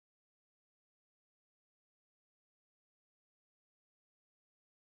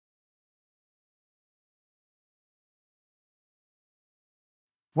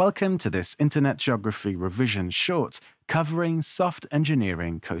Welcome to this Internet Geography revision short covering soft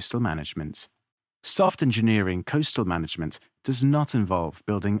engineering coastal management. Soft engineering coastal management does not involve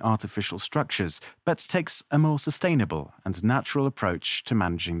building artificial structures, but takes a more sustainable and natural approach to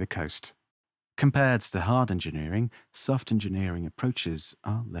managing the coast. Compared to hard engineering, soft engineering approaches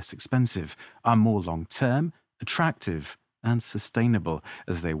are less expensive, are more long-term, attractive, and sustainable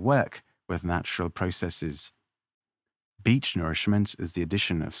as they work with natural processes. Beach nourishment is the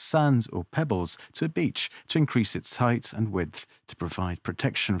addition of sand or pebbles to a beach to increase its height and width to provide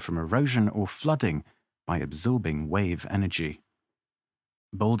protection from erosion or flooding by absorbing wave energy.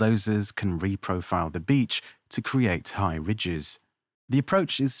 Bulldozers can reprofile the beach to create high ridges. The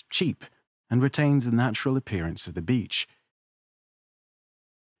approach is cheap and retains the natural appearance of the beach.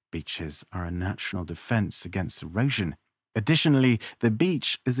 Beaches are a natural defense against erosion. Additionally, the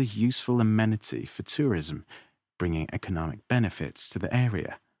beach is a useful amenity for tourism, bringing economic benefits to the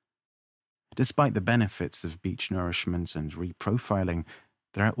area. Despite the benefits of beach nourishment and reprofiling,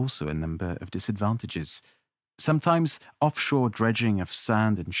 there are also a number of disadvantages. Sometimes offshore dredging of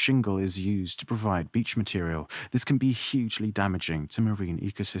sand and shingle is used to provide beach material. This can be hugely damaging to marine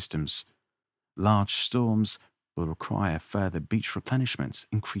ecosystems. Large storms will require further beach replenishment,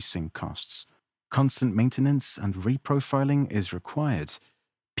 increasing costs. Constant maintenance and reprofiling is required.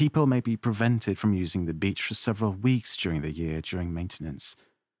 People may be prevented from using the beach for several weeks during the year during maintenance.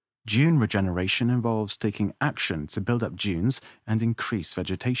 Dune regeneration involves taking action to build up dunes and increase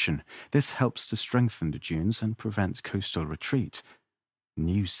vegetation. This helps to strengthen the dunes and prevent coastal retreat.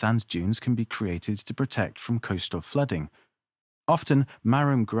 New sand dunes can be created to protect from coastal flooding. Often,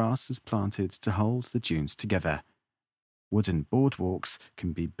 marram grass is planted to hold the dunes together. Wooden boardwalks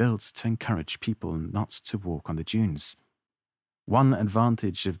can be built to encourage people not to walk on the dunes. One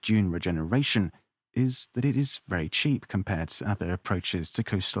advantage of dune regeneration is that it is very cheap compared to other approaches to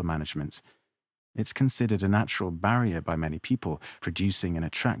coastal management. It's considered a natural barrier by many people, producing an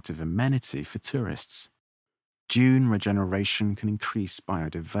attractive amenity for tourists. Dune regeneration can increase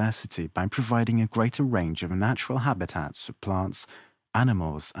biodiversity by providing a greater range of natural habitats for plants,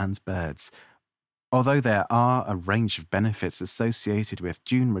 animals, and birds. Although there are a range of benefits associated with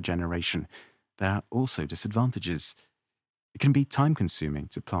dune regeneration, there are also disadvantages. It can be time-consuming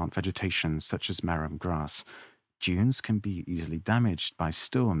to plant vegetation such as marram grass. Dunes can be easily damaged by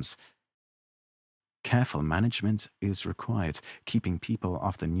storms. Careful management is required, keeping people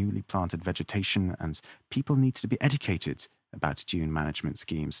off the newly planted vegetation, and people need to be educated about dune management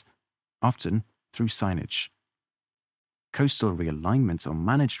schemes, often through signage. Coastal realignment or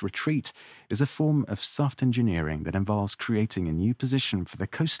managed retreat is a form of soft engineering that involves creating a new position for the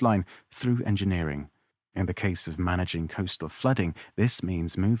coastline through engineering. In the case of managing coastal flooding, this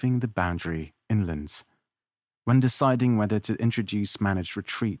means moving the boundary inland. When deciding whether to introduce managed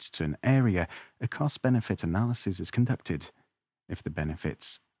retreat to an area, a cost-benefit analysis is conducted. If the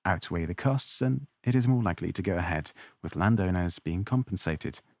benefits outweigh the costs, then it is more likely to go ahead, with landowners being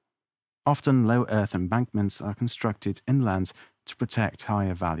compensated. Often, low earth embankments are constructed inland to protect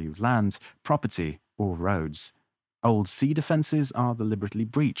higher-value land, property, or roads. Old sea defences are deliberately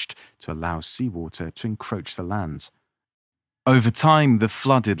breached to allow seawater to encroach the land. Over time, the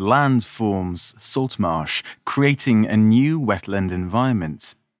flooded land forms salt marsh, creating a new wetland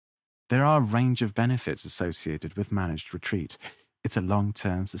environment. There are a range of benefits associated with managed retreat. It's a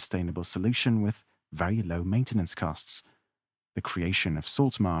long-term sustainable solution with very low maintenance costs. The creation of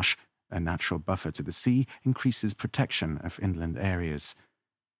salt marsh, a natural buffer to the sea, increases protection of inland areas.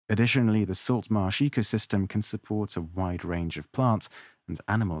 Additionally, the salt marsh ecosystem can support a wide range of plant and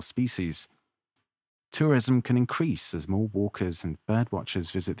animal species. Tourism can increase as more walkers and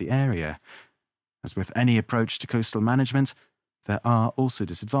birdwatchers visit the area. As with any approach to coastal management, there are also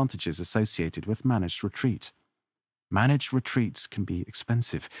disadvantages associated with managed retreat. Managed retreats can be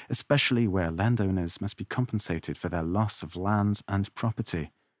expensive, especially where landowners must be compensated for their loss of land and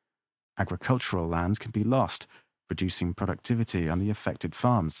property. Agricultural land can be lost, reducing productivity on the affected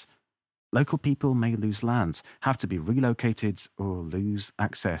farms. Local people may lose land, have to be relocated, or lose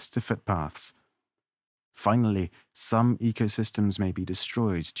access to footpaths. Finally, some ecosystems may be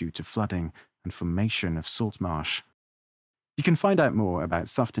destroyed due to flooding and formation of salt marsh. You can find out more about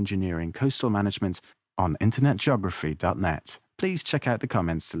soft engineering coastal management on internetgeography.net. Please check out the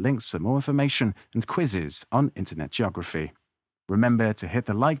comments to links for more information and quizzes on Internet Geography. Remember to hit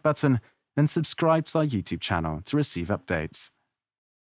the like button and subscribe to our YouTube channel to receive updates.